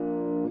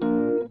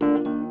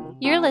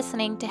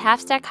listening to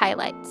Halfstack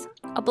Highlights,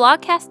 a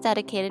blogcast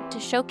dedicated to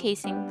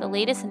showcasing the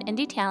latest in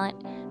indie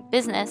talent,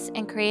 business,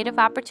 and creative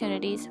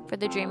opportunities for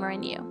the dreamer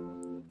in you.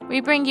 We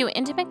bring you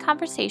intimate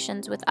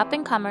conversations with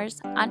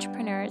up-and-comers,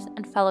 entrepreneurs,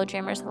 and fellow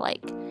dreamers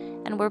alike,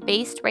 and we're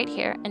based right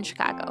here in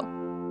Chicago.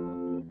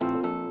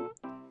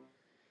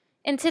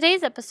 In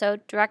today's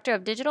episode, Director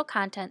of Digital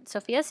Content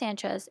Sophia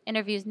Sanchez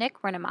interviews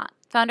Nick Wernimont,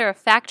 founder of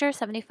Factor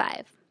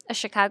 75, a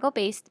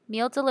Chicago-based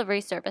meal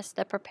delivery service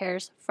that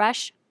prepares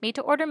fresh,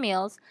 made-to-order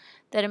meals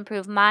that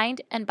improve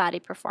mind and body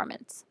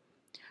performance.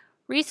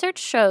 Research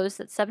shows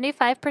that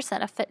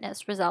 75% of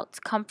fitness results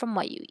come from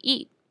what you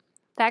eat.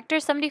 Factor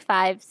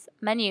 75's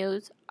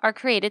menus are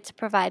created to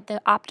provide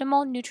the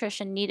optimal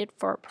nutrition needed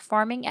for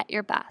performing at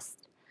your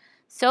best.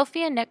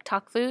 Sophie and Nick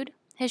talk food,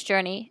 his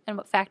journey, and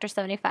what Factor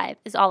 75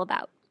 is all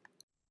about.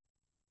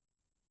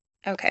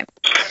 Okay.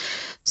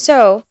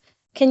 So,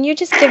 can you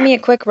just give me a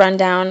quick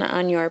rundown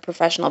on your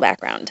professional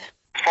background?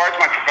 As far as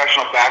my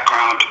professional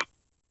background,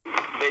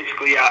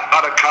 basically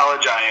out of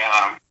college,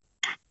 I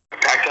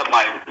packed up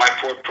my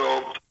Ford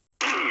Probe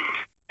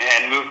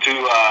and moved to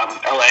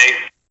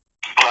LA.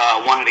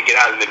 Wanted to get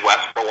out of the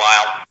Midwest for a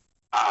while.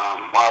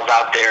 While I was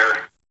out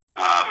there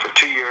for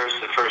 2 years,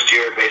 the first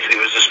year basically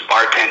was just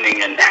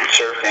bartending and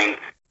surfing.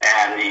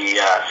 And the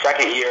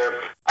second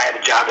year, I had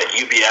a job at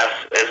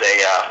UBS as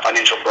a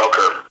financial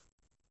broker.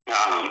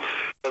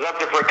 I was up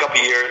there for a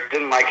couple of years,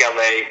 didn't like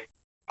LA,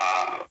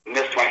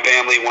 missed my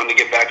family, wanted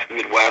to get back to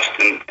the Midwest,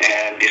 and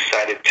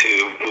decided to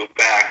move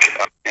back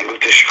and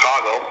move to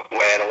Chicago,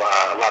 where I had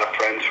a lot of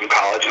friends from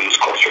college and was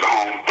closer to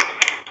home.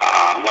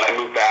 When I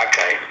moved back,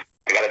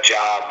 I got a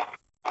job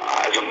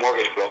as a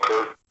mortgage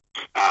broker.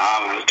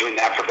 I was doing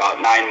that for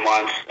about 9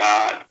 months,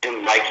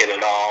 didn't like it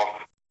at all.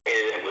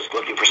 I was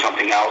looking for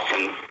something else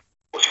and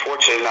was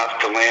fortunate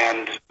enough to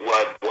land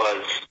what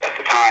was, at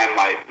the time,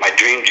 my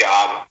dream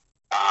job,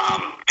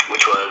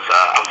 which was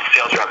I was a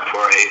sales rep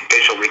for a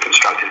facial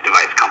reconstructive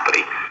device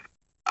company.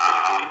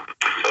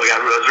 So I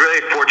was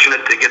really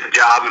fortunate to get the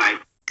job, and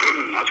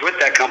I was with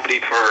that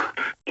company for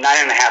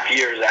 9.5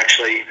 years,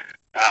 actually,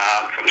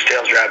 from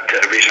sales rep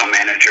to regional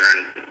manager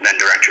and then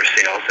director of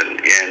sales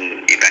and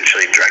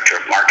eventually director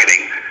of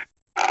marketing.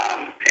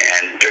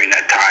 And during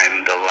that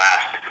time, the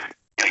last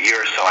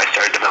year or so, I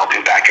started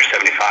developing Factor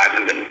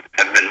 75 and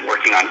have been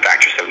working on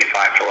Factor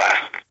 75 for the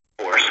last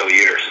 4 or so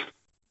years.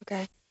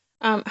 Okay.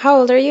 How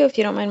old are you, if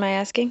you don't mind my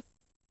asking?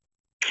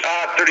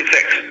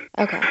 36.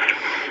 Okay.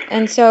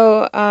 And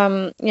so,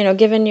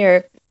 given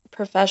your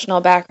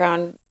professional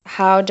background,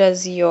 how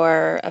does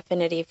your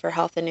affinity for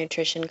health and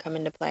nutrition come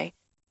into play?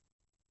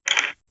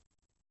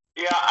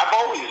 Yeah, I've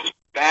always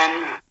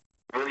been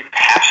really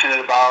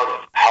passionate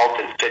about health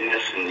and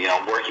fitness and,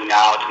 working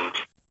out, and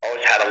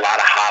always had a lot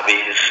of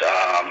hobbies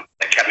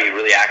that kept me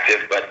really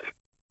active, but,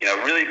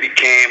 really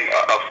became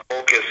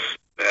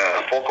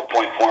a focal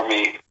point for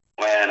me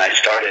when I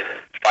started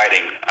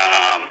fighting,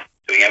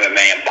 doing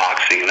MMA and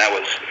boxing, and that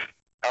was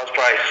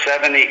probably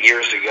 7-8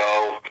 years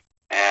ago.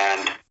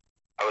 And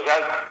I was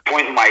at a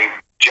point in my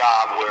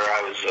job where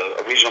I was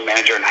a regional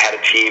manager and I had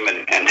a team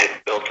and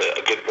had built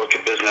a good book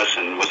of business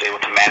and was able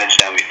to manage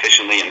them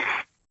efficiently, and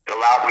it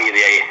allowed me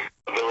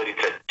the ability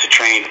to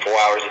train 4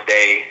 hours a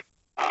day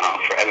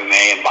for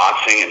MMA and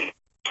boxing,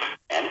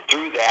 and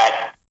through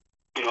that,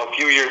 a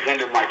few years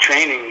into my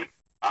training,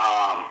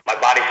 my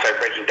body started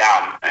breaking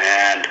down,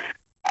 and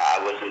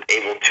I wasn't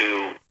able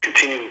to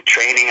continue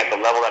training at the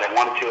level that I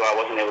wanted to. I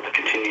wasn't able to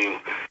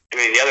continue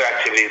doing the other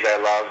activities that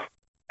I love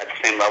at the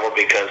same level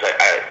because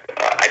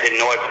I didn't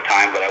know at the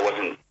time, but I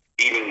wasn't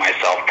eating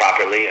myself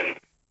properly and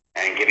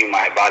giving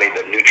my body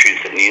the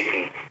nutrients it needs.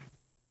 And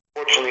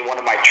fortunately, one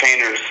of my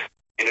trainers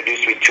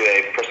introduced me to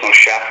a personal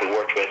chef who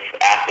worked with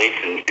athletes,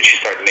 and she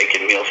started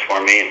making meals for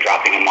me and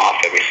dropping them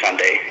off every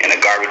Sunday in a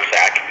garbage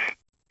sack.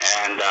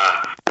 And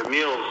the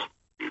meals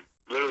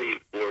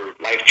literally were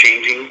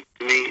life-changing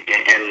to me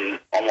in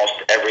almost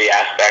every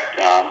aspect,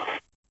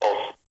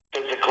 both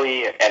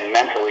physically and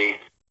mentally,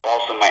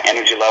 also my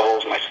energy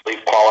levels, my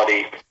sleep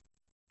quality.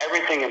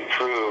 Everything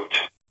improved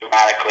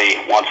dramatically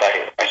once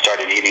I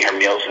started eating her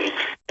meals,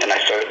 and I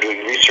started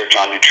doing research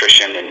on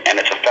nutrition and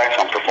its effects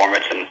on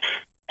performance, and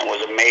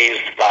was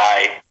amazed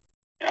by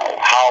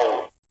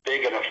how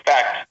big an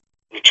effect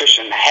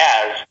nutrition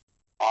has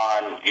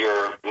on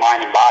your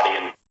mind and body.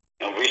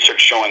 And research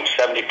showing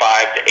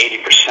 75 to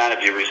 80%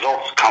 of your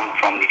results come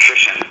from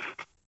nutrition.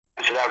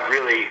 And so that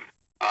really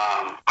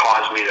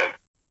caused me to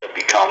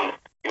become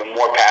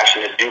more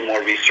passionate, do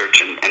more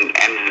research, and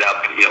ended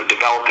up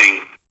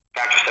developing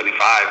Factor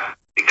 75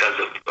 because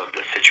of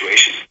this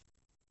situation.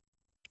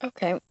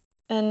 Okay.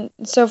 And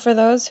so for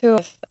those who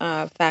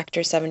have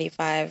Factor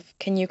 75,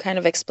 can you kind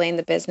of explain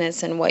the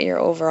business and what your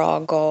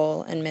overall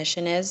goal and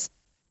mission is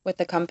with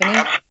the company?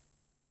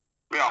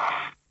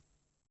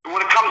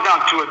 When it comes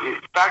down to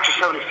it, Factor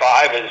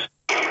 75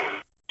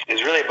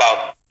 is really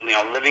about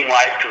living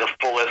life to the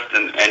fullest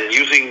and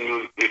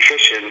using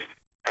nutrition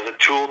as a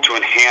tool to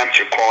enhance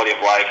your quality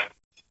of life.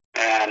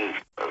 And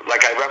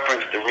like I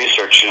referenced the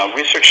research,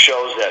 research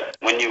shows that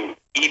when you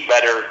eat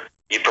better,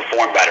 you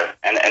perform better.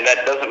 And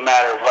that doesn't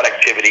matter what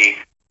activity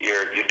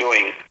you're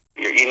doing.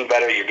 You're eating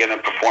better, you're going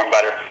to perform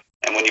better.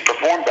 And when you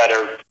perform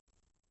better,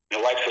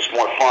 your life's just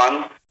more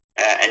fun,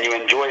 and you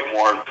enjoy it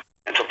more.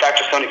 And so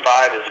Factor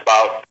 75 is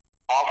about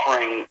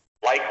offering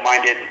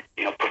like-minded,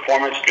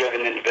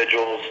 performance-driven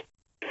individuals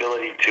the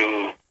ability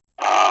to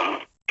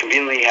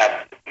conveniently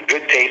have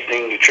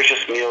good-tasting,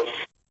 nutritious meals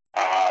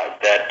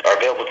that are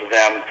available to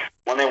them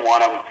when they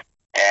want them,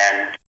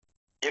 and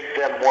give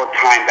them more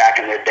time back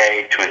in their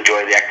day to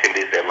enjoy the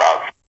activities they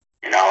love.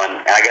 And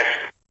I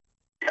guess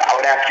I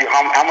would ask you,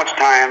 how much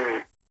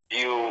time do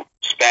you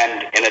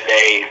spend in a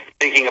day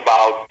thinking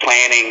about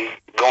planning,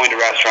 going to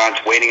restaurants,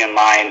 waiting in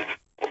line,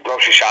 or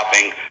grocery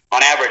shopping?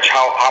 On average,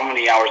 how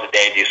many hours a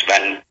day do you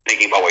spend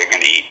thinking about what you're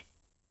going to eat?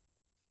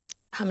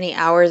 How many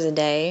hours a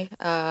day?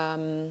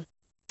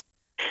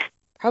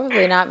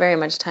 Probably not very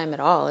much time at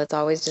all. It's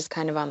always just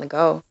kind of on the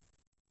go.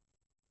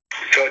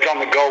 So it's on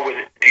the go.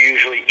 Do you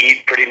usually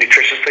eat pretty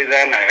nutritiously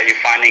then? Are you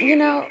finding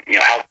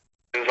healthy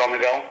foods on the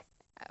go?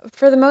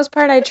 For the most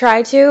part, I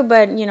try to,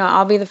 but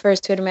I'll be the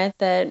first to admit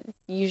that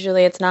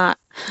usually it's not.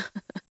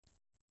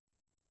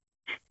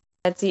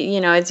 It's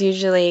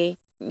usually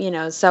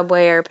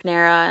Subway or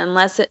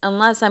Panera,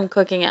 unless I'm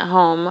cooking at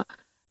home,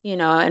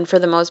 and for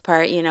the most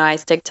part, I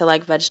stick to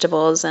like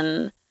vegetables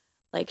and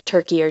like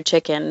turkey or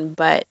chicken.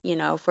 But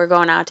if we're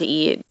going out to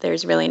eat,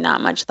 there's really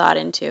not much thought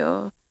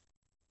into,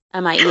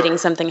 am I eating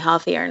something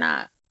healthy or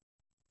not?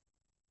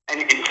 And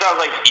it sounds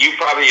like you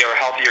probably are a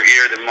healthier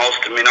eater than most.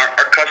 I mean, our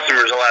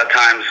customers a lot of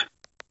times,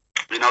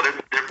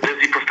 they're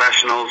busy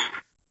professionals,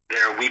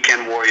 they're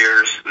weekend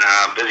warriors,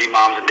 busy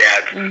moms and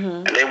dads,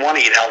 and they want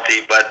to eat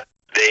healthy, but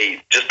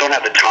they just don't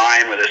have the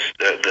time or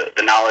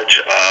the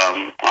knowledge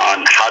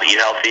on how to eat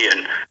healthy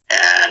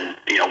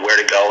and where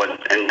to go,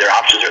 and their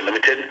options are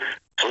limited.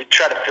 So we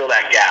try to fill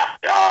that gap.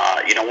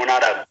 We're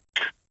not a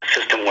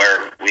system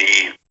where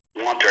we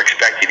want or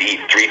expect you to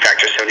eat 3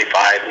 Factor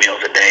 75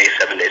 meals a day,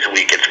 7 days a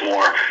week. It's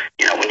more,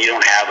 when you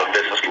don't have a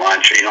business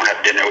lunch or you don't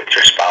have dinner with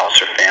your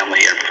spouse or family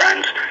or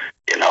friends,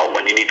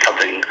 when you need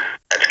something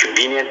that's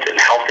convenient and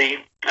healthy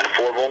and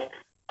affordable,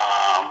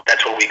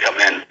 that's where we come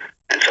in.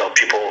 And so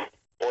people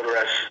order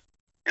us,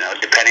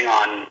 depending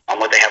on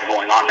what they have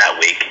going on that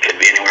week. It could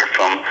be anywhere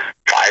from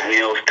 5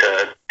 meals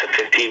to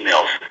 15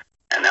 meals.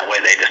 And that way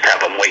they just have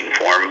them waiting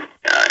for them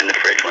in the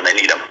fridge when they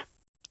need them.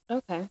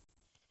 Okay.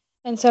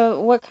 And so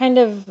what kind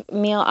of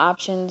meal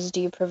options do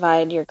you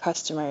provide your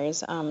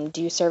customers?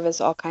 Do you service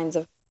all kinds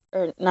of,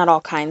 or not all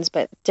kinds,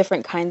 but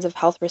different kinds of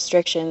health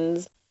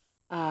restrictions,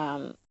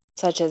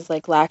 such as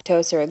like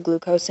lactose or a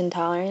glucose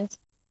intolerance?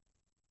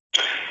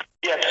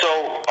 Yeah,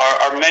 so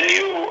our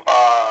menu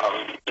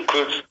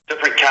includes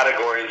different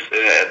categories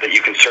that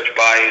you can search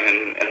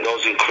by, and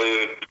those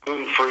include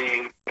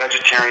gluten-free,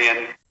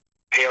 vegetarian,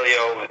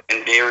 paleo,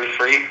 and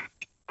dairy-free.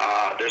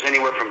 There's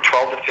anywhere from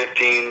 12 to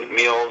 15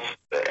 meals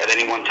at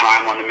any one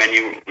time on the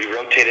menu. We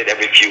rotate it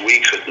every few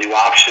weeks with new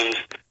options.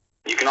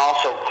 You can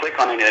also click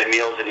on any of the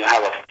meals and you'll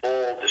have a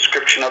full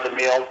description of the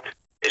meal.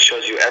 It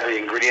shows you every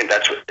ingredient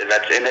that's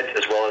in it,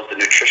 as well as the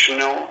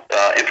nutritional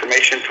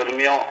information for the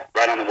meal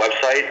right on the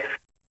website.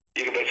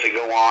 You can basically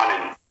go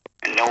on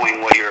and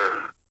knowing what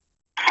your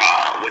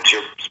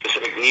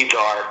specific needs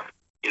are,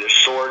 either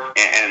sort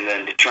and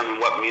then determine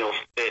what meals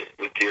fit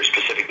with your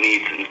specific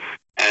needs,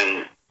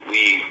 and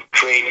we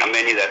create a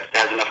menu that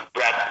has enough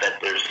breadth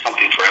that there's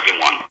something for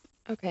everyone.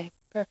 Okay,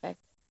 perfect.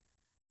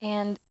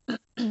 And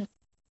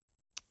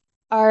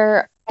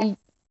are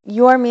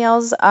your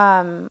meals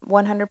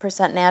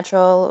 100%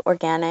 natural,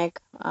 organic,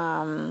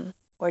 or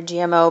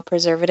GMO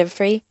preservative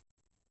free?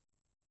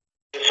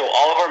 So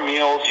all of our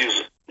meals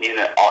use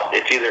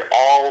it's either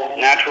all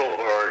natural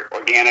or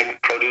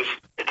organic produce.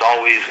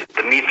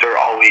 The meats are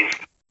always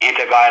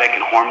antibiotic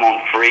and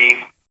hormone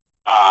free.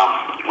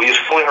 We use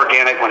fully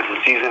organic when it's in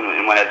season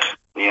and when it's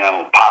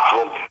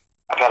possible.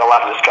 I've had a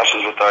lot of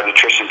discussions with our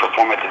Nutrition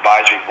Performance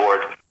Advisory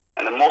Board,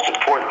 and the most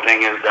important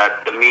thing is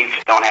that the meats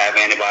don't have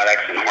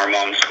antibiotics and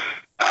hormones,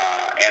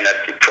 and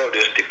that the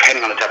produce,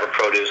 depending on the type of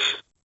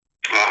produce,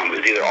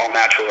 is either all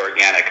natural or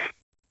organic.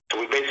 So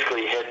we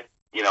basically hit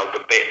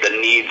the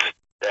needs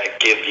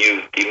that give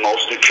you the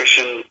most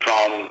nutrition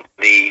from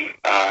the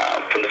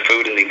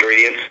food and the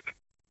ingredients.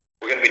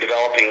 We're going to be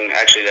developing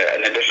actually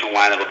an additional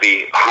line that will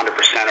be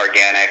 100%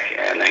 organic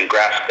and then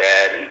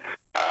grass-fed and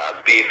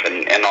beef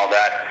and all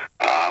that.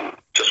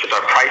 Just with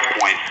our price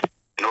points,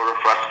 in order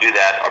for us to do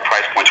that, our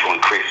price points will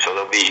increase. So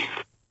there'll be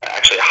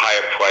actually a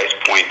higher price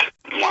point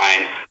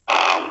line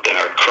than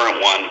our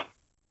current one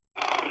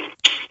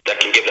that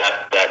can give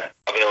that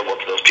available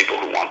to those people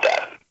who want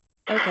that.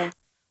 Okay.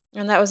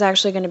 And that was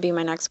actually going to be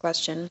my next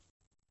question.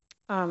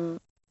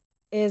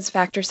 Is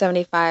Factor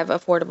 75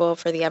 affordable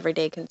for the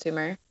everyday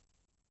consumer?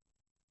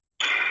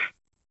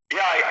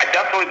 Yeah, I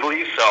definitely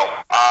believe so.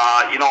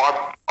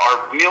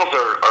 Our meals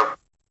are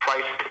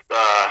priced,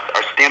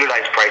 are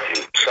standardized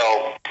pricing.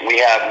 So we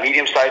have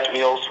medium-sized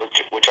meals,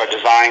 which are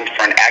designed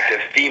for an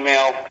active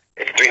female.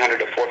 It's 300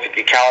 to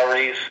 450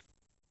 calories.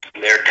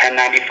 They're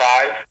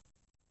 $10.95.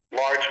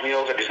 large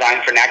meals are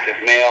designed for an active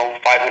male,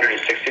 500 to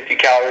 650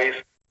 calories,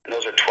 and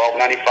those are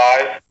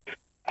 $12.95.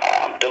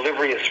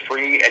 Delivery is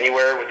free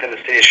anywhere within the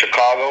city of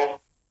Chicago,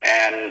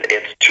 and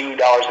it's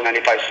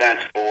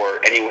 $2.95 for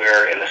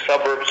anywhere in the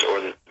suburbs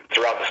or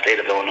throughout the state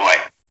of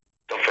Illinois.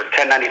 So for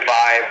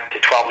 $10.95 to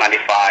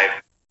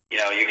 $12.95,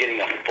 you're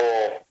getting a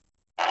full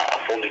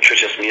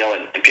nutritious meal,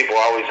 and people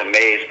are always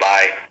amazed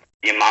by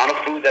the amount of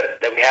food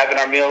that we have in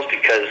our meals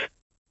because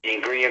the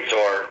ingredients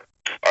are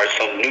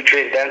so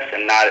nutrient dense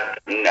and not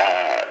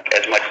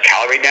as much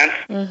calorie dense.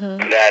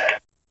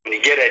 That when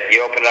you get it,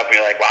 you open it up and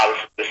you're like, wow,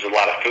 this is a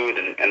lot of food.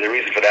 And the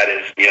reason for that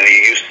is, you're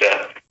used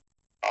to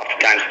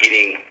oftentimes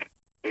eating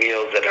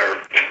meals that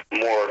are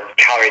more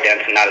calorie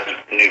dense and not as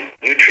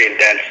nutrient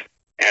dense.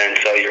 And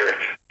so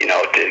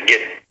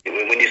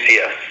when you see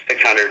a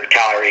 600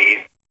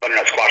 calorie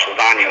butternut squash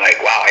lasagna, you're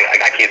like, wow,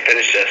 I can't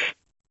finish this,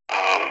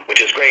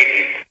 which is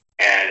great.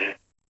 And,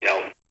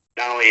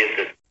 not only is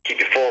it keep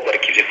you full, but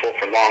it keeps you full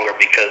for longer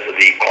because of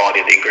the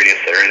quality of the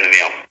ingredients that are in the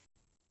meal.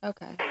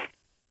 Okay.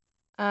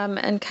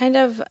 And kind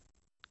of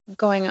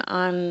going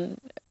on,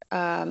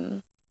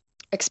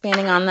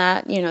 expanding on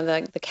that,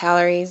 the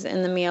calories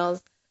in the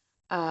meals.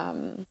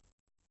 I'm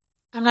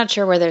not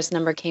sure where this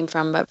number came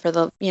from, but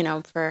for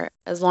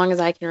as long as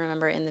I can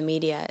remember in the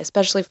media,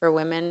 especially for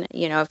women,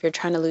 if you're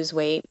trying to lose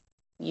weight,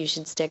 you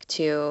should stick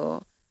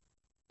to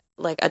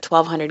like a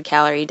 1,200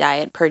 calorie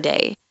diet per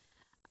day.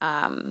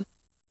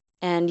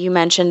 And you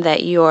mentioned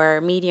that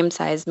your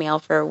medium-sized meal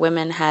for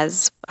women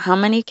has how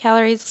many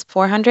calories?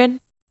 400?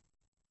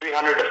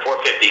 300 to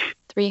 450.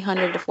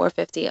 300 to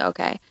 450,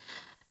 okay.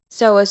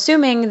 So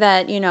assuming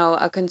that,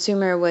 a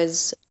consumer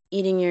was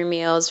eating your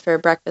meals for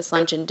breakfast,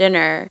 lunch, and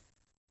dinner,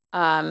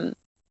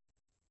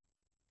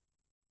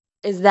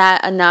 is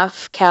that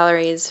enough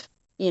calories,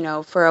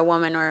 for a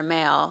woman or a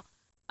male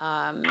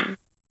to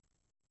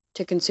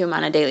consume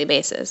on a daily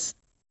basis?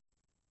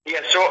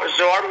 Yeah, so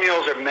our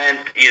meals are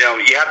meant, you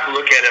have to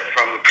look at it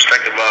from the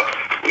perspective of,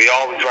 we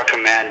always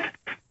recommend,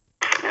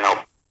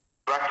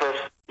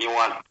 breakfast, you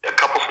want a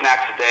couple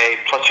snacks a day,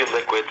 plus your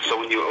liquids. So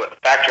when you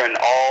factor in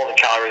all the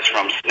calories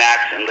from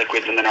snacks and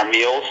liquids and then our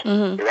meals,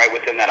 you're right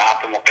within that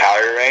optimal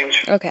calorie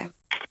range. Okay.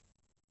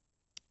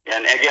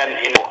 And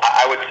again,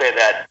 I would say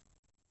that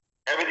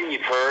everything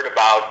you've heard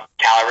about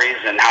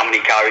calories and how many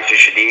calories you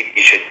should eat,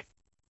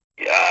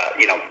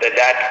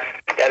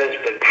 that has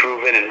been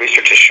proven and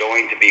research is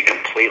showing to be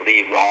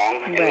completely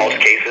wrong in most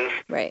cases.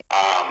 Right.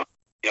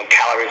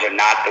 Calories are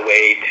not the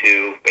way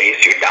to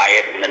base your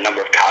diet, and the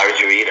number of calories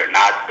you eat are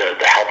not the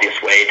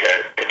healthiest way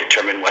to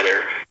determine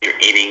whether you're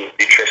eating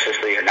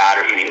nutritiously or not,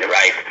 or eating the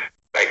right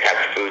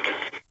type of foods.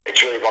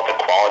 It's really about the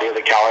quality of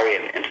the calorie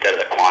instead of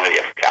the quantity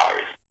of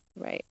calories.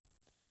 Right.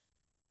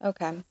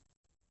 Okay.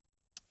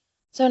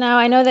 So now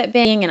I know that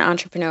being an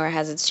entrepreneur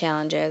has its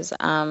challenges.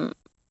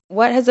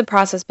 What has the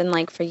process been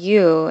like for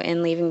you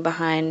in leaving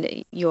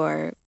behind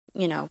your,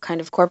 kind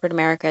of corporate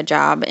America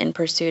job in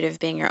pursuit of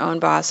being your own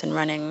boss and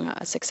running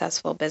a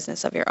successful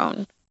business of your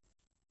own?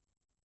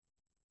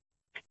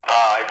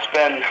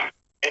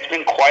 It's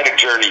been quite a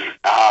journey.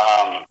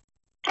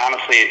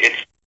 Honestly,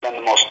 it's been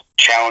the most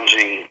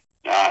challenging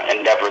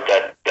endeavor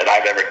that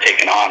I've ever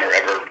taken on or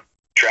ever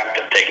dreamt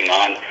of taking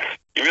on.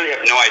 You really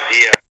have no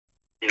idea,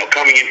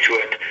 coming into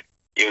it.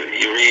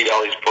 You read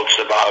all these books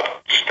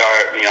about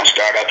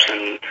startups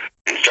and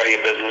starting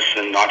a business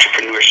and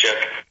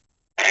entrepreneurship,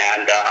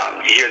 and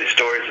you hear the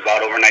stories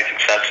about overnight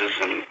successes,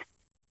 and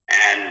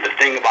the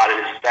thing about it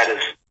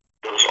is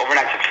those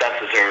overnight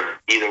successes are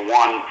either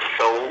one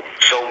so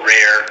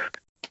rare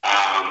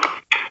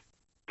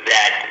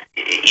that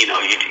you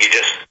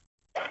just,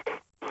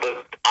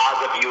 the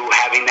odds of you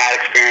having that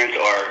experience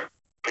are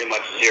pretty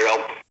much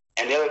zero.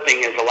 And the other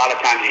thing is, a lot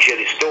of times you hear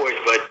these stories,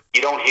 but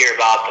you don't hear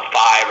about the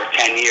 5 or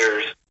 10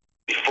 years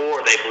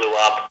before they blew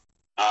up,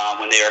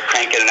 when they were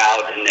cranking it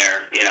out in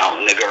their,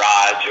 in the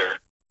garage or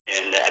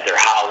at their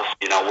house,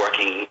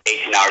 working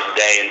 18 hours a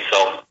day. And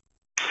so,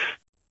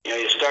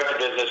 you start the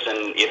business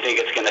and you think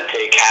it's going to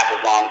take half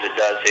as long as it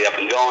does to get up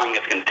and going.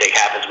 It's going to take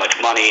half as much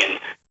money, and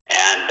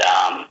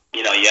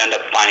you end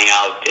up finding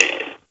out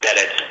that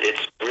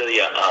it's really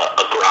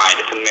a grind.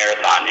 It's a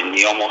marathon, and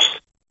you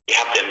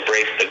have to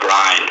embrace the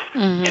grind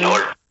in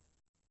order to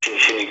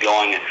continue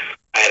going.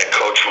 I had a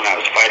coach when I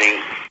was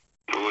fighting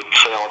who would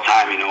say all the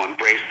time,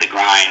 embrace the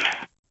grind,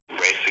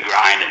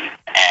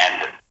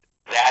 and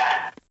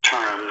that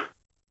term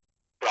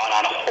brought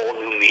on a whole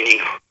new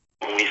meaning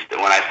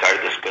when I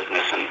started this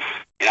business. And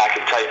I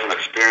can tell you from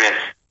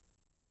experience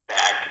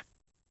that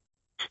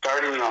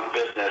starting your own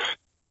business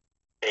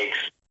takes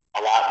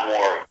a lot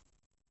more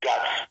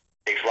guts,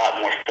 takes a lot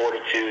more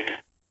fortitude,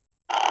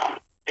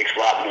 takes a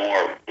lot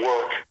more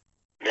work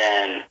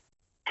than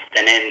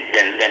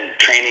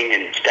training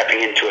and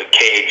stepping into a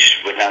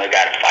cage with another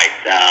guy to fight.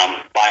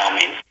 By all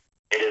means,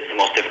 it is the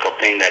most difficult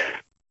thing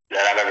that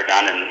I've ever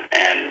done,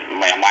 and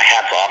my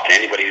hat's off to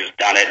anybody who's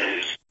done it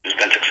and who's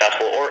been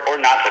successful or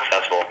not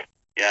successful.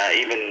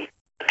 Even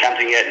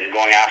attempting it and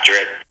going after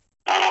it,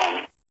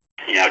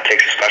 it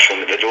takes a special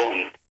individual,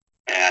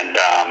 and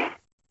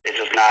it's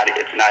just not.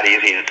 It's not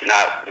easy. It's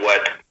not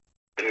what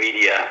the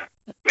media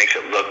makes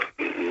it look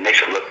to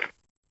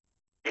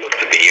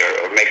be,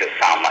 or makes it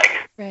sound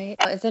like. Right.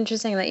 It's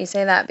interesting that you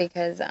say that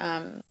because,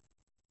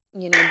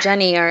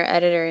 Jenny, our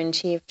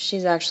editor-in-chief,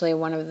 she's actually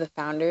one of the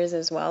founders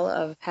as well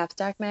of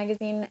Halfstack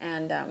magazine,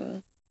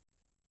 and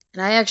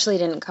I actually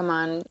didn't come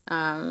on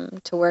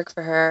to work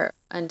for her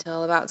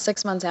until about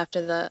 6 months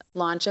after the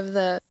launch of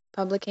the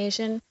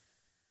publication.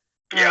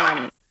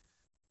 Yeah.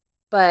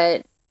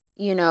 But,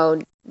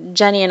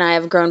 Jenny and I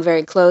have grown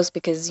very close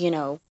because,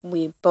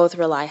 we both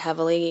rely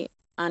heavily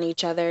on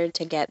each other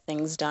to get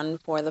things done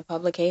for the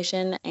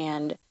publication.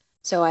 And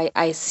so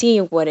I see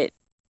what it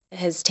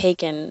has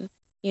taken,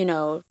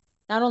 not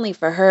only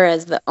for her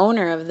as the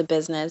owner of the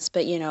business,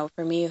 but,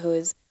 for me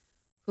who's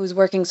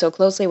working so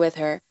closely with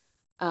her.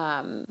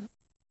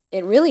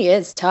 It really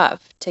is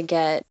tough to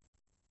get,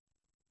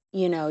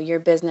 your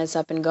business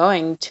up and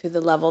going to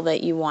the level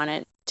that you want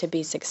it to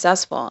be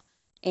successful.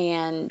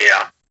 And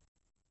Yeah.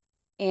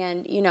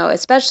 And,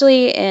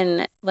 especially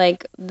in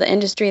like the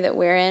industry that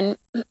we're in,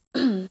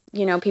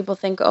 people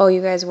think, oh,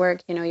 you guys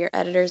work, you're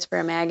editors for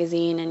a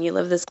magazine and you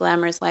live this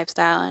glamorous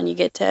lifestyle and you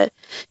get to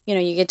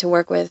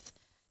work with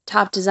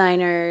top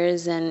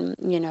designers and,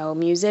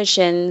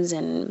 musicians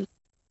and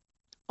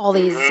all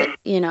these,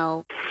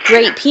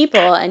 great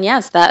people. And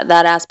yes, that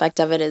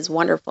aspect of it is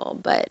wonderful,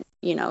 but,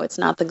 it's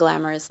not the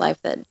glamorous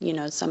life that,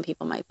 some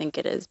people might think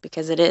it is,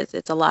 because it is.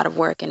 It's a lot of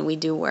work, and we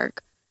do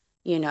work,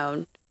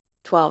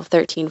 12,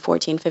 13,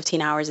 14,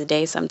 15 hours a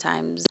day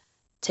sometimes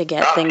to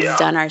get things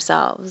done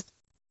ourselves.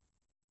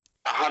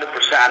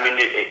 100%. I mean,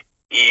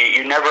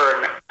 you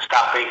never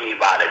stop thinking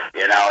about it.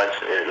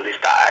 It's, at least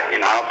I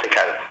don't think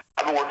I've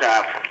been working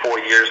on it for 4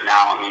 years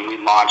now. I mean, we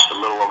launched a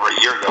little over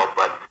a year ago,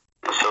 but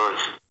so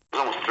it's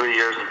almost 3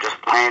 years of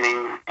just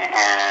planning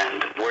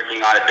and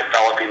working on it,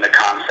 developing the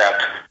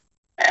concept.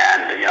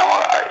 And,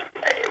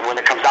 when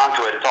it comes down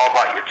to it, it's all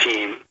about your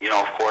team,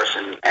 of course.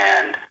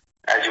 And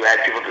as you add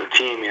people to the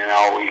team, we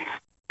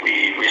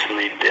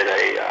recently did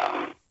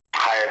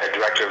hired a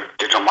director of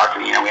digital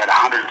marketing. We had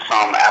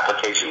 100-some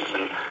applications,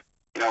 and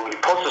when you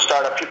post a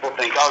startup, people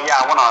think, oh yeah,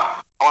 I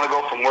want to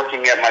go from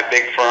working at my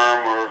big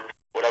firm or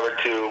whatever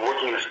to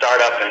working in a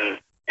startup and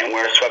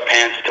wear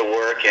sweatpants to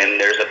work, and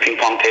there's a ping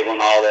pong table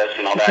and all this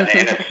and all that,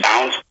 and it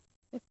sounds.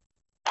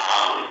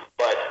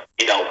 But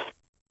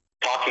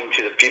talking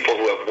to the people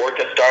who have worked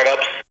at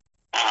startups,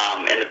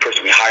 and the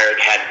person we hired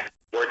had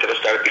worked at a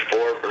startup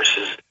before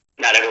versus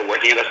not ever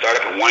working at a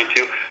startup and wanting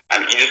to,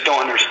 you just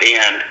don't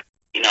understand,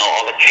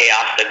 all the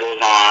chaos that goes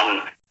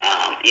on.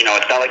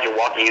 It's not like you're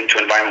walking into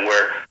an environment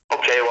where,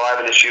 okay, well, I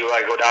have an issue,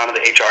 I go down to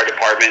the HR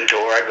department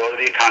or I go to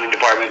the accounting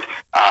department.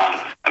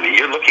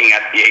 You're looking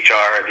at the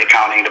HR, the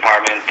accounting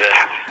department, the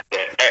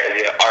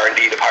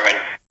R&D department.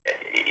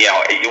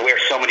 You wear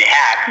so many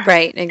hats.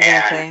 Right,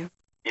 exactly. And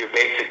you're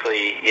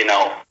basically,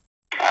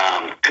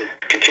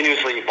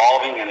 continuously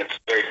evolving, and it's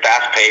very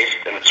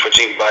fast-paced and it's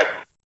switching, but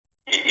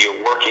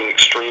you're working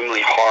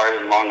extremely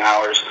hard and long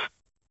hours.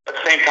 At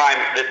the same time,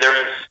 there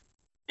is,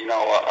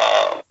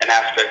 an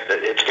aspect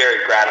that it's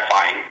very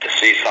gratifying to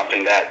see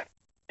something that,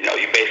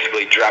 you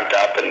basically dreamt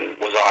up and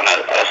was on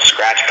a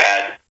scratch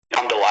pad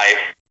come to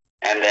life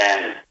and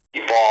then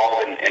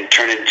evolve and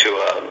turn into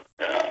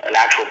an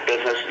actual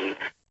business. And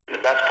the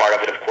best part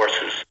of it, of course,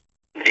 is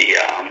the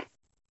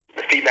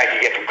feedback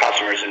you get from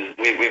customers. And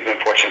we've been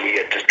fortunate. We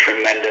get just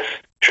tremendous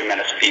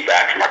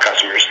feedback from our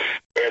customers.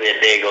 Barely a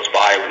day goes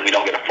by when we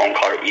don't get a phone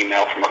call or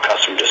email from a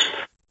customer just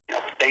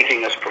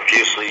thanking us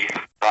profusely,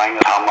 telling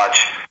us how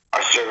much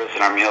our service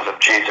and our meals have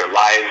changed their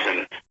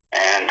lives,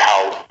 and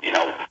how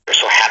they're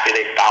so happy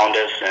they found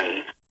us,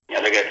 and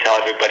they're going to tell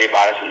everybody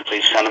about us, and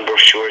please send them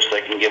brochures so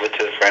they can give it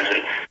to their friends.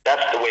 And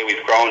that's the way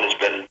we've grown, has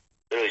been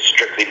really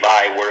strictly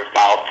by word of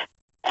mouth.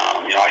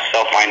 I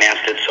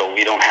self-financed it, so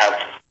we don't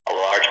have a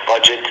large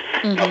budget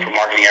for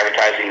marketing,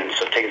 advertising, and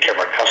so taking care of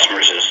our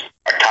customers is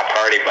our top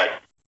priority.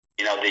 But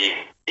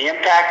the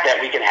impact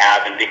that we can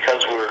have, and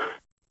because we're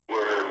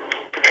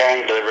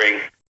preparing and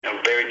delivering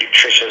very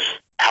nutritious,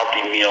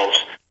 healthy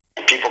meals,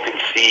 and people can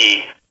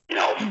see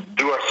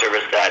through our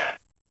service that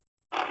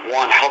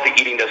one, healthy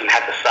eating doesn't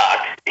have to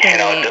suck. It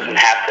doesn't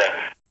have to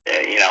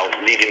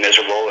leave you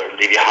miserable or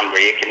leave you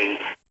hungry. It can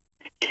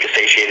keep you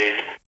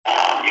satiated.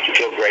 You can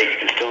feel great. You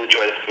can still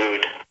enjoy the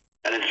food,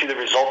 and then see the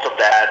results of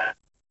that,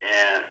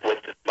 and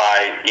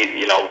by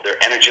their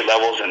energy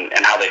levels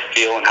and how they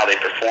feel and how they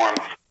perform,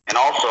 and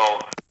also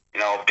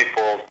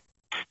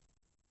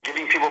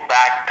giving people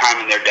back time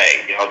in their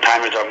day.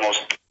 Time is our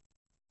most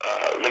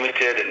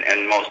limited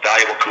and most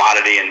valuable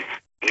commodity, and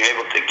when you're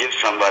able to give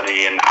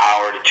somebody an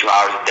hour to 2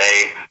 hours a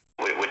day,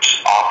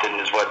 which often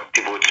is what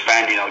people would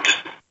spend,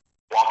 just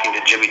walking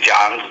to Jimmy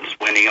John's and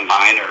waiting in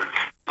line or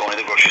going to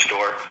the grocery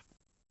store.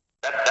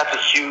 That's a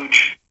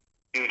huge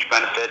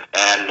benefit,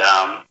 and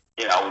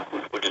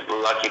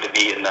we're lucky to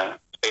be in the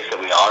space that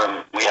we are,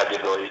 and we have the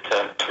ability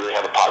to really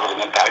have a positive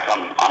impact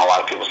on a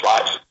lot of people's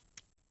lives.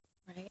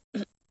 Right.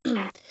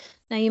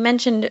 Now, you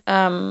mentioned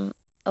a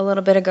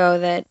little bit ago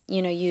that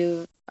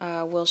you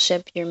will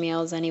ship your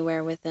meals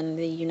anywhere within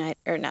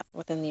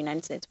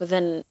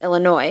within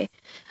Illinois.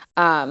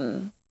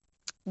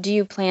 Do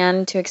you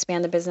plan to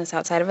expand the business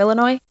outside of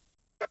Illinois?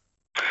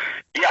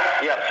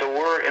 Yeah. So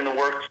we're in the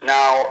works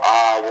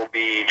now. We'll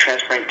be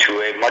transferring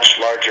to a much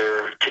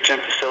larger kitchen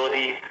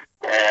facility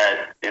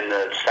in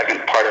the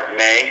second part of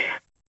May.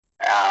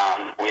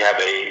 We have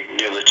a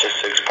new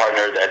logistics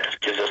partner that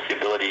gives us the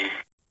ability,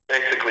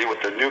 basically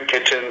with the new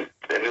kitchen,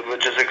 the new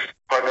logistics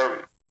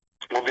partner,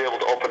 we'll be able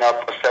to open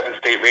up a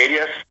 7-state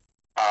radius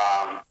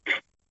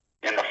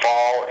in the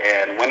fall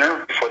and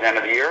winter before the end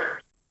of the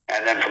year.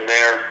 And then from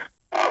there,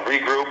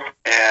 regroup,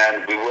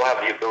 and we will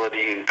have the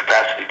ability and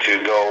capacity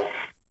to go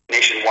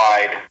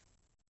nationwide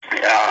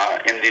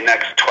in the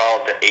next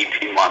 12 to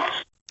 18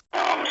 months.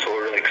 So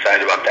we're really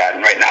excited about that.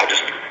 And right now,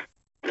 just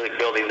really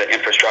building the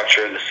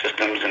infrastructure and the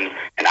systems and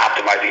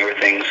optimizing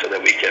everything so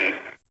that we can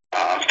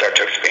start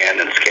to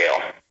expand and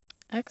scale.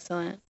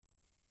 Excellent.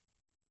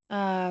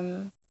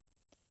 And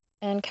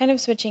kind of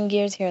switching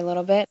gears here a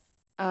little bit.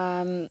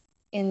 In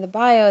the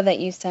bio that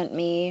you sent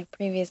me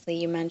previously,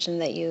 you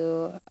mentioned that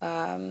you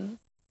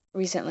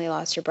recently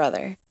lost your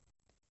brother.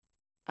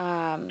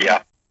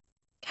 Yeah.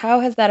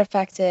 How has that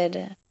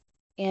affected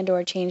and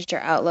or changed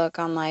your outlook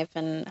on life,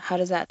 and how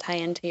does that tie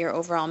into your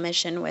overall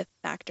mission with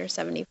Factor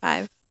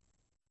 75?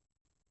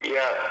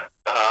 Yeah.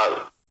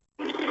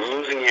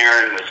 Losing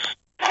Aaron was,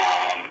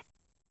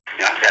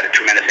 it's had a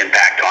tremendous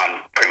impact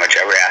on pretty much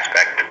every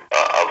aspect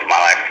of my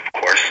life, of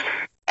course.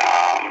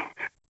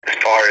 As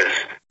far as,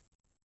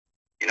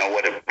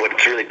 what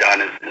it's really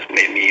done is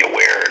made me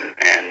aware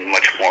and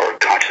much more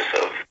conscious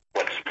of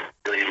what's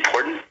really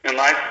important in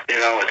life,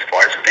 as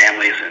far as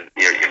families and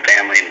your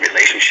family and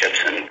relationships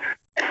and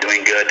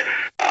doing good.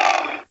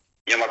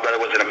 My brother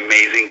was an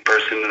amazing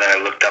person that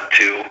I looked up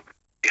to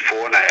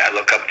before, and I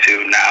look up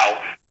to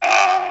now.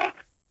 I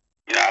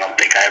don't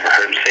think I ever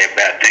heard him say a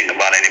bad thing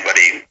about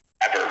anybody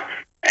ever.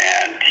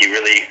 And he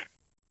really,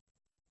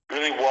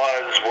 really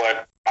was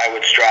what I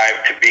would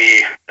strive to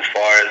be as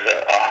far as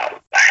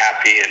a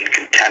happy and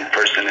content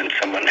person, and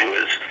someone who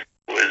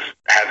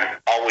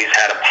have always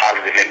had a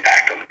positive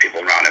impact on the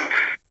people around him.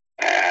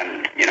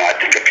 And, I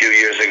think a few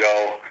years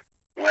ago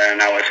when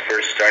I was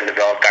first starting to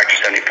develop Factor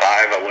 75,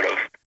 I would have,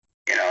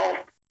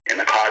 in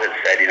the closet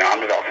said,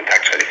 I'm developing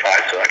Factor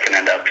 75 so I can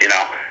end up,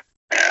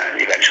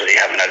 eventually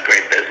having a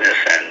great business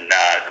and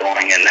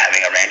going and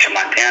having a ranch in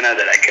Montana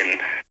that I can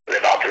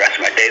live out the rest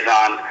of my days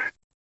on.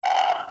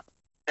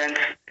 Since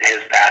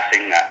his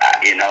passing,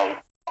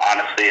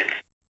 honestly, it's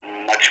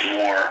much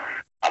more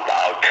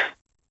about,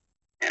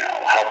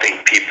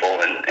 helping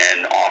people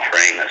and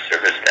offering a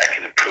service that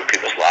can improve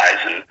people's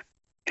lives. And,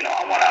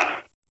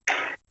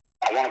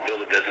 I want to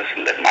build a business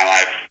and live my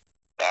life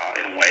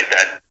in a way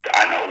that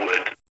I know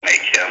would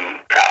make him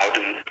proud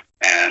and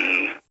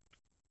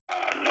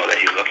know that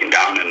he's looking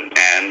down and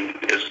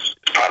is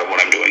proud of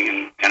what I'm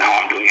doing and how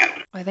I'm doing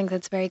it. I think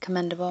that's very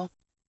commendable.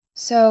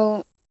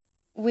 So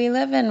we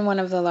live in one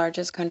of the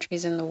largest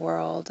countries in the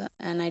world,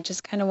 and I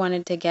just kind of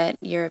wanted to get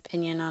your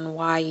opinion on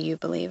why you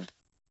believe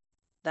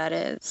that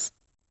is.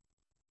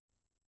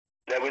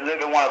 That we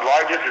live in one of the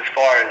largest as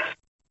far as...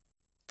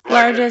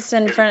 Largest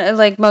in front of,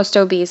 like, most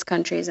obese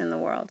countries in the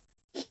world.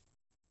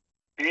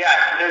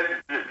 Yeah,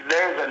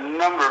 there's a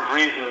number of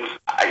reasons.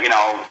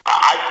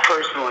 I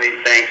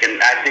personally think,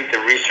 and I think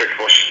the research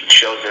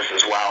shows this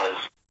as well, is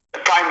the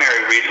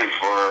primary reason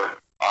for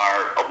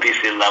our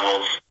obesity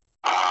levels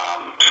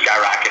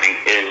skyrocketing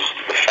is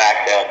the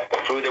fact that the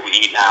food that we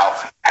eat now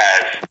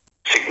has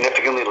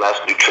significantly less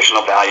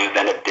nutritional value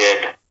than it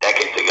did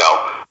decades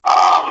ago.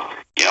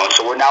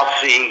 So we're now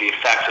seeing the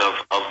effects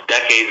of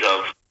decades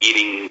of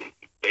eating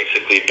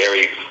basically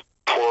very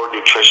poor,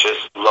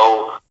 nutritious,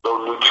 low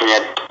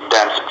nutrient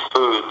dense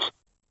foods,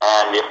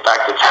 and the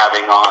effect it's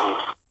having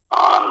on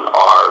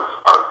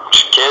our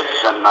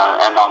kids and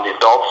on the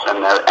adults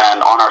and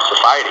on our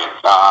society.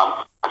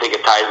 I think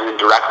it ties in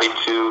directly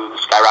to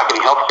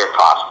skyrocketing healthcare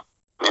costs.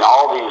 I mean,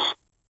 all these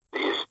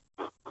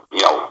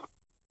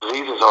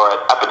diseases are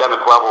at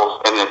epidemic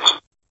levels, and it's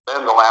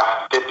been the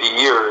last 50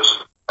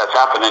 years that's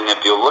happened. And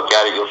if you look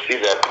at it, you'll see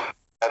that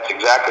that's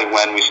exactly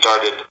when we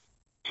started,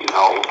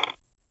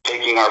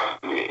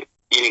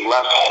 eating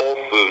less whole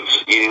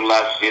foods, eating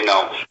less,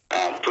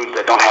 foods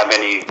that don't have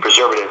any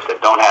preservatives,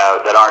 that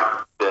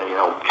aren't,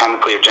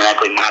 chemically or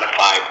genetically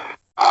modified,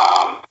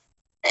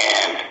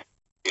 and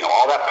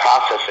all that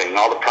processing,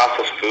 all the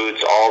processed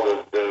foods, all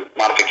the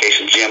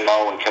modifications,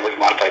 GMO and chemically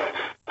modified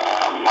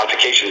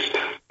modifications,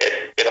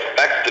 it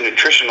affects the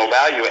nutritional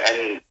value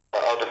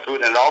of the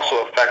food, and it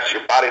also affects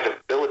your body's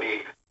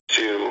ability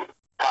to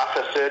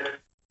process it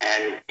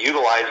and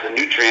utilize the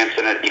nutrients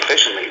in it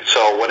efficiently.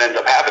 So what ends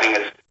up happening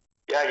is,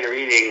 you're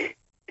eating,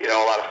 a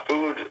lot of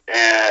food,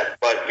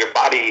 but your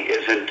body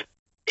isn't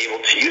able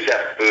to use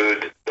that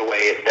food the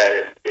way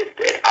that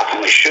it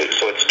optimally should,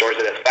 so it stores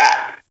it as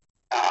fat.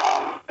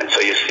 And so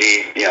you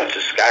see,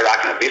 just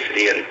skyrocketing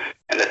obesity, and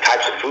the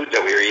types of foods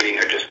that we are eating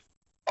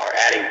are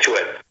adding to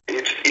it.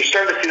 You're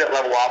starting to see that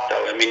level off,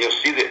 though. I mean, you'll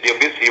see that the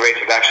obesity rates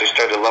have actually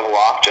started to level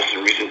off just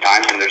in recent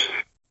times, and there's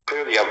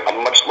clearly a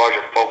much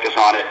larger focus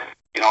on it,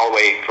 all the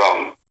way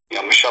from,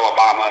 Michelle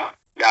Obama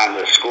down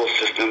to the school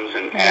systems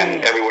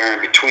and everywhere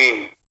in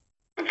between.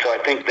 And so I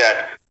think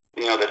that,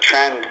 the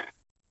trend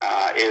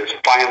is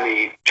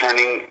finally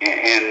turning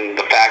in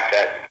the fact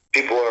that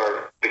people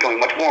are becoming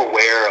much more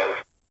aware of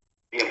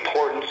the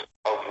importance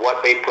of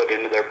what they put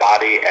into their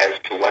body as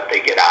to what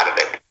they get out of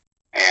it.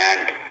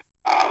 And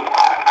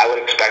I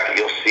would expect that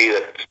you'll see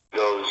that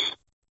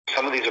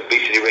some of these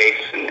obesity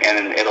rates,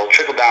 and it'll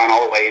trickle down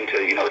all the way into,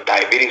 the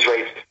diabetes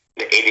rates,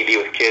 the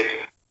ADD with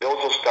kids. Those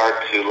will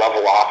start to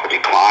level off or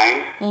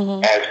decline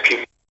as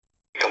people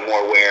become more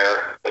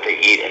aware of what they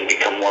eat and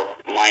become more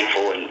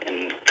mindful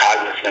and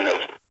cognizant of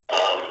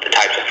the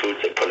types of foods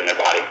they put in their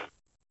body.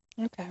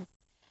 Okay.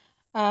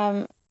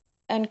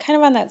 And kind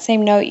of on that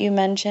same note, you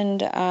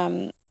mentioned,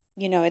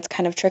 it's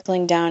kind of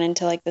trickling down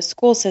into like the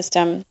school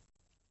system.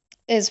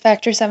 Is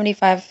Factor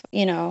 75,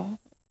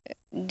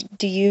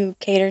 do you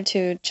cater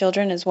to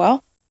children as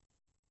well?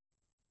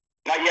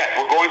 Not yet.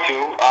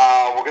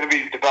 We're going to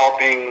be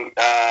developing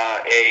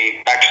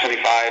a Factor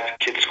 75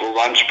 kids school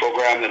lunch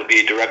program that'll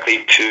be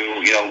directly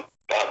to,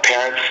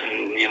 parents,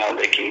 and,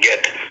 they can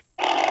get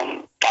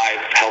 5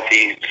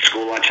 healthy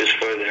school lunches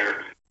for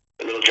their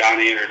little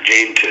Johnny or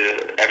Jane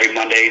every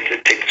Monday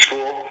to take to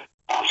school.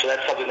 So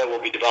that's something that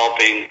we'll be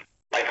developing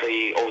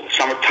likely over the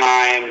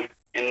summertime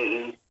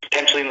and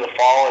potentially in the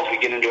fall as we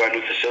get into our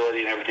new facility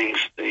and everything's,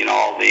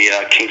 all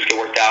the kinks get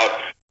worked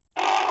out.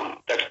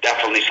 That's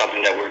definitely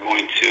something that we're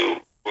going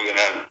to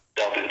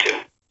delve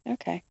into.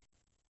 Okay.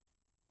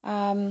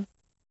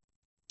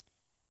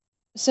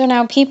 So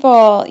now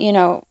people,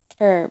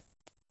 for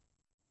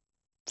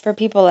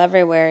people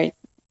everywhere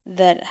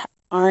that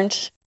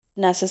aren't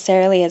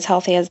necessarily as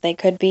healthy as they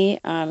could be,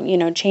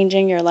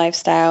 changing your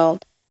lifestyle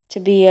to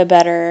be a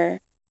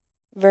better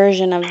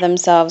version of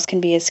themselves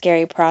can be a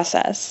scary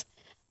process.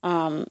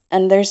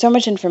 And there's so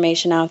much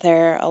information out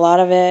there, a lot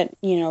of it,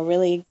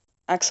 really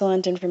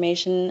excellent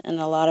information, and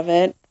a lot of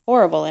it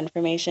horrible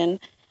information.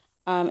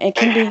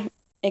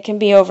 It can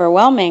be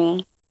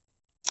overwhelming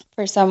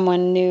for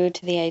someone new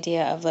to the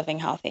idea of living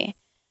healthy.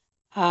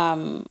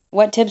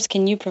 What tips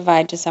can you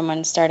provide to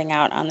someone starting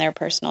out on their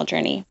personal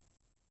journey?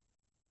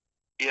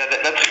 Yeah,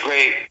 that's a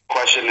great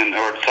question,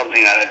 or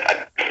something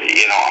that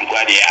I'm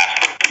glad you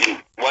asked.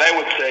 What I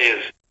would say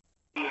is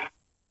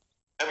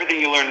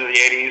everything you learned in the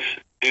 80s,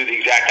 do the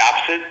exact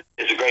opposite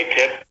is a great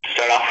tip to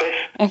start off with.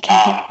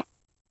 Okay.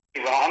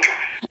 Wrong.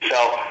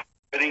 So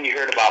everything you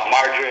heard about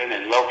margarine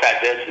and low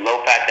fat this and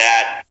low fat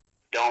that,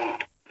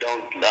 don't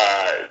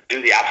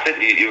do the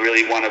opposite. You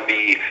really want to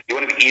be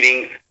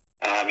eating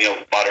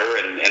butter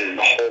and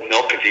whole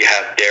milk if you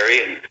have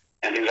dairy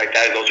and things like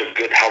that. Those are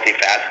good healthy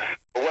fats.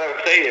 But what I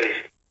would say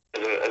is,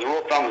 as a rule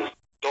of thumb, is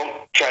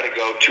don't try to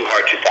go too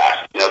hard too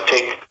fast.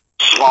 Take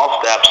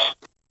small steps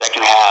that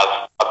can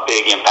have a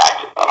big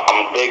impact.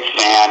 I'm a big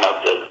fan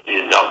of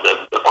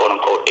the quote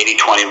unquote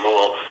 80-20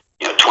 rule.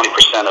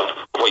 20% of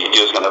what you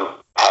do is going to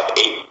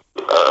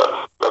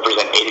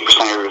represent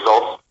 80% of your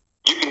results.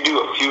 You can do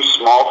a few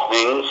small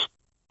things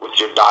with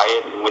your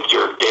diet and with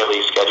your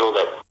daily schedule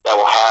that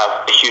will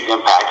have a huge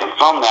impact. And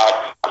from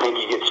that, I think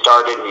you get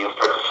started and you'll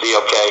start to see,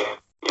 okay,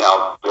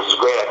 this is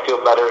great, I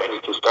feel better, and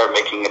you can start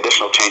making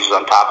additional changes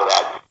on top of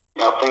that.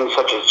 Things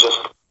such as just,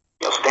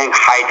 staying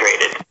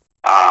hydrated,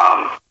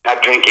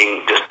 not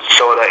drinking just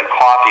soda and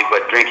coffee,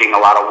 but drinking a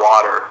lot of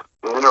water,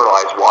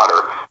 mineralized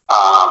water.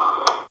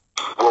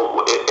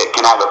 It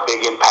can have a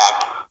big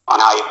impact on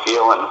how you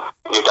feel and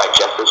your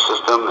digestive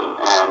system and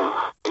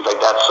things like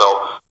that.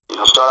 So,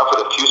 start off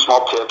with a few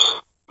small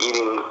tips,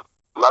 eating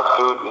less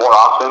food more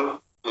often.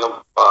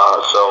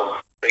 So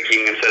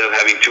thinking instead of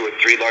having 2 or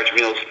 3 large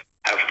meals,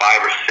 have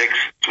 5 or 6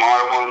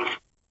 smaller ones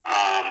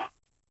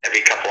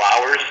every couple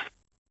hours.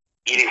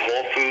 Eating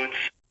whole foods,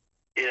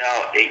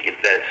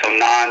 so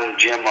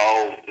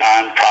non-GMO,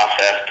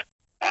 non-processed,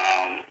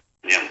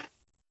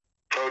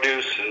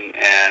 produce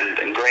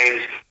and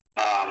grains,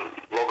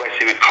 low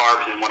glycemic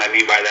carbs, and what I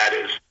mean by that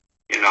is,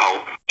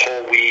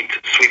 whole wheat,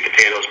 sweet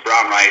potatoes,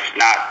 brown rice,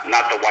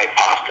 not the white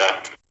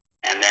pasta,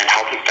 and then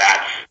healthy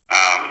fats,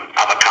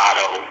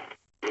 avocado,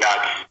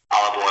 nuts,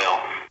 olive oil.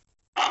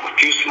 A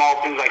few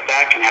small things like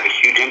that can have a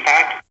huge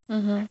impact.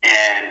 Mm-hmm.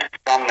 And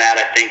from that,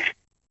 I think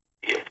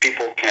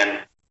people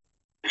can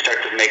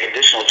start to make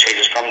additional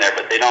changes from there,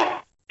 but they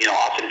don't,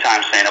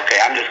 oftentimes saying, okay,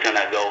 I'm just going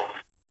to go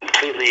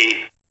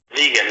completely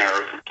vegan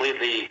or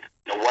completely,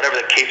 whatever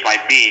the case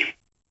might be,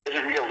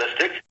 isn't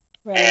realistic.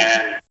 Right.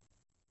 And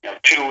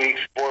 2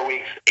 weeks, 4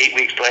 weeks, 8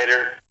 weeks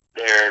later,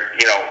 they're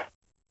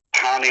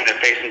pounding their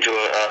face into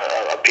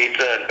a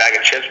pizza and bag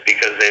of chips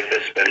because they've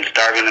just been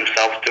starving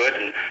themselves to it,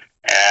 and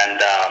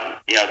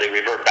they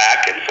revert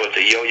back, and so it's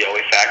a yo-yo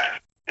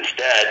effect.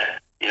 Instead,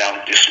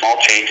 do small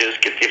changes,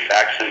 get the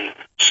effects, and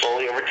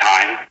slowly over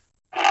time,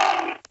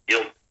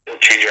 you'll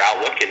change your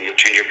outlook, and you'll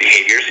change your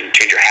behaviors, and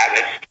change your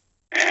habits,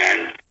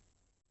 and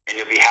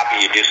you'll be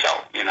happy you do so.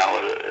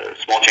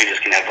 Small changes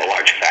can have a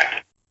large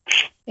effect.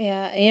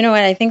 Yeah,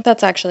 what, I think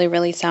that's actually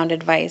really sound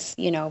advice,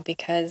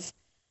 because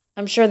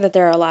I'm sure that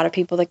there are a lot of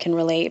people that can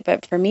relate,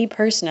 but for me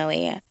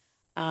personally,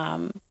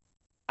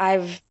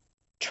 I've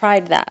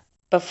tried that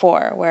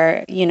before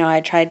where,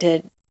 I tried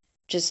to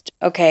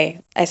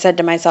I said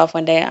to myself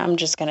one day, I'm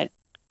just going to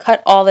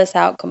cut all this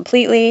out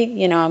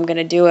completely. I'm going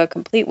to do a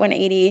complete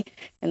 180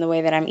 in the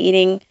way that I'm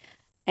eating.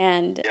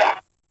 And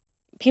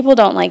people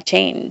don't like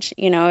change.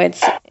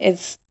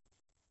 It's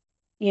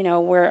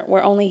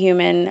we're only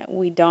human.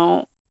 We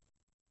don't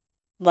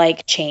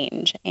like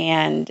change.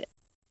 And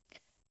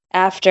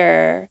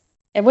after,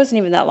 it wasn't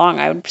even that long.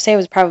 I would say it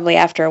was probably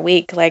after a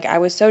week. Like, I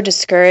was so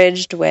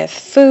discouraged with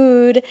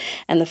food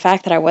and the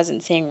fact that I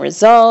wasn't seeing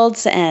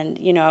results, and,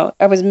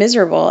 I was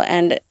miserable.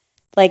 And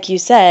like you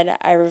said,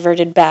 I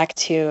reverted back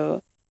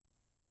to,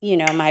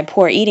 my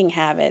poor eating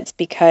habits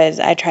because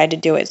I tried to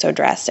do it so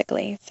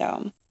drastically.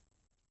 So.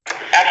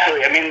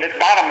 Absolutely. I mean, the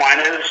bottom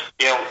line is,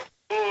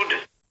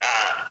 food,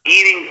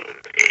 eating,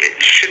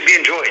 it should be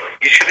enjoyed.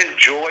 You should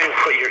enjoy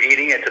what you're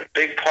eating. It's a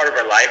big part of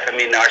our life. I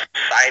mean, our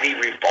society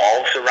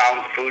revolves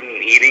around food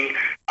and eating.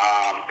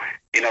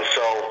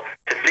 So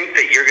to think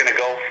that you're going to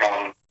go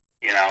from,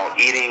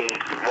 eating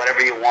whatever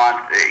you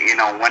want,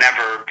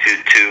 whenever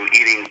to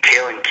eating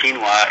kale and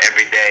quinoa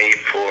every day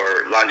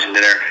for lunch and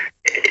dinner,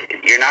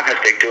 you're not going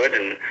to stick to it.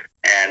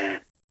 And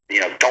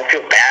don't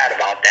feel bad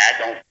about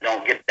that.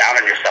 Don't get down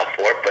on yourself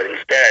for it, but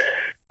instead,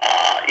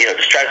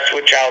 just try to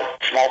switch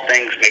out small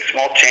things, make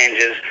small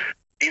changes,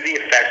 see the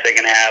effects they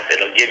can have.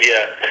 It'll give you,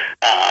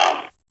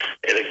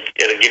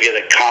 it'll give you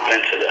the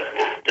confidence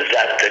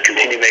to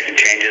continue making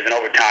changes, and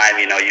over time,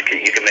 you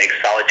can make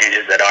solid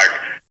changes that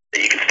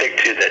you can stick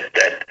to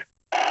that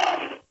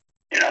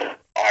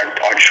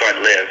aren't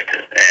short-lived,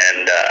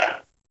 and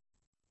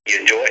you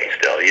enjoy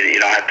still. You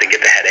don't have to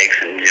get the headaches,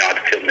 and you don't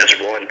have to feel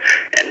miserable.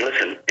 And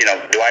listen,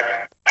 do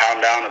I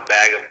pound down a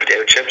bag of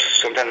potato chips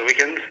sometimes on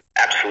weekends?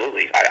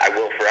 Absolutely. I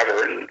will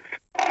forever, and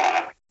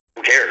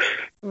who cares?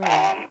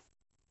 Right.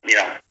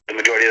 The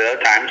majority of the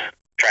other times,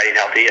 try to eat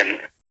healthy, and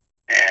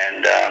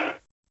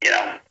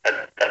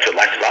that's what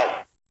life's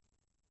about.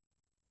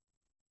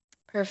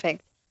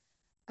 Perfect.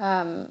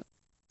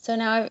 So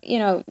now,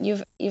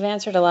 you've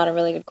answered a lot of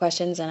really good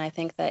questions, and I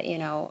think that,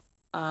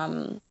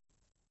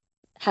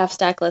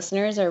 Halfstack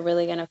listeners are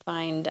really going to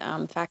find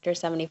Factor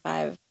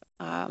 75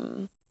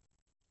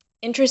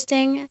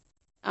 interesting,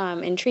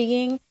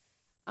 intriguing.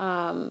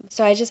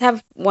 So I just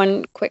have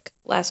one quick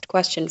last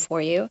question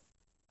for you.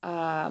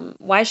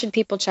 Why should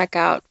people check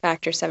out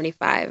Factor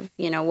 75?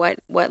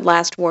 What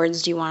last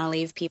words do you want to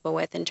leave people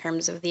with in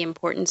terms of the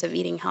importance of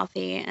eating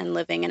healthy and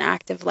living an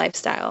active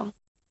lifestyle?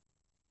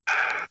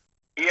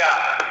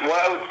 Yeah, what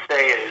I would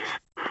say is,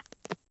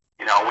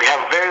 we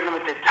have very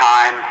limited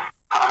time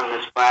on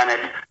this planet.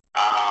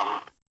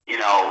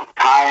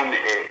 Time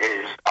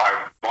is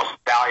our most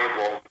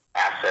valuable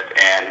asset,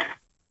 and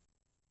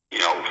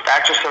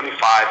Factor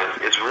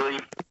 75 is really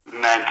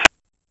meant.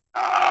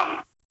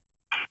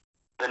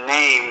 The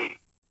name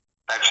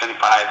Factor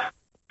 75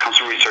 comes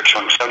from research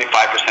showing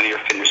 75% of your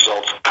fitness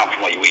results come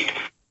from what you eat.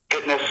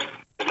 Fitness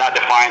is not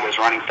defined as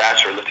running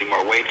faster or lifting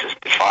more weights. It's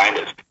defined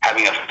as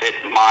having a fit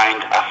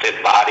mind, a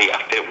fit body, a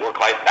fit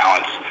work-life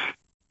balance.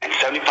 And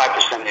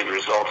 75% of the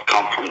results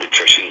come from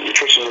nutrition.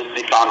 Nutrition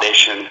is the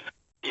foundation,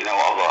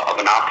 of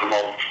an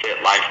optimal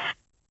fit life.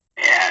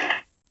 And,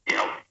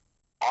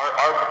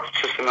 our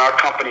system, our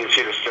company is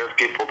here to serve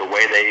people the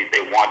way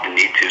they want and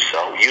need to.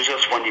 So use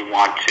us when you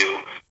want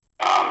to.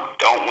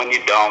 Don't when you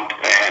don't.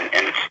 And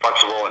it's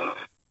flexible. And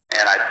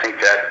I think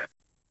that,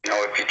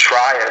 if you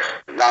try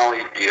us, not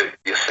only do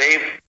you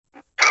save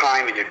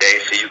time in your day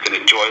so you can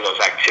enjoy those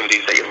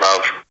activities that you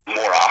love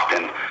more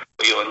often,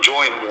 but you'll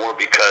enjoy more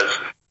because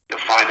you'll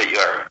find that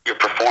you're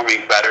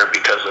performing better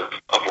because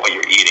of what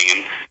you're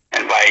eating.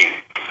 And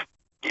by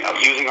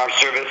using our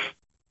service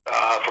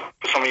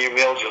for some of your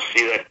meals, you'll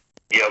see that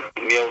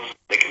meals,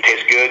 they can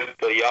taste good,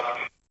 fill you up,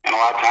 and a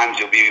lot of times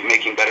you'll be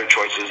making better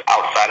choices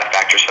outside of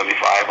Factor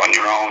 75 on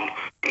your own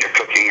when you're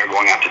cooking or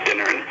going out to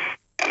dinner. And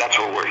that's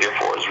what we're here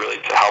for, is really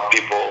to help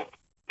people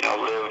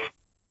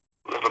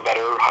live a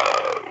better,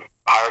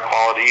 higher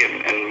quality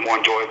and more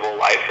enjoyable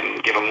life,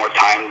 and give them more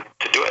time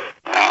to do it.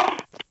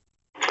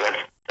 So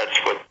that's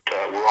what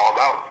we're all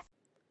about.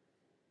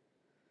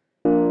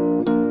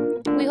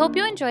 We hope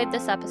you enjoyed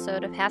this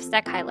episode of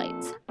Halfstack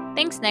Highlights.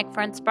 Thanks, Nick,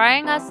 for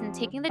inspiring us and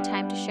taking the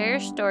time to share your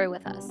story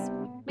with us.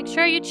 Make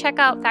sure you check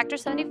out Factor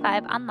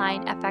 75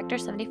 online at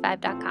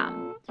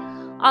factor75.com.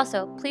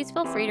 Also, please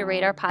feel free to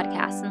rate our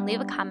podcast and leave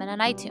a comment on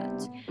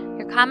iTunes.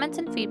 Your comments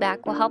and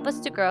feedback will help us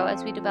to grow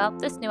as we develop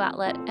this new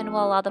outlet, and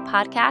will allow the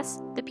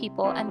podcast, the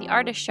people, and the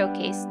artist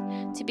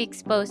showcased to be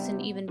exposed to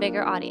an even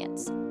bigger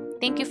audience.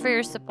 Thank you for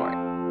your support.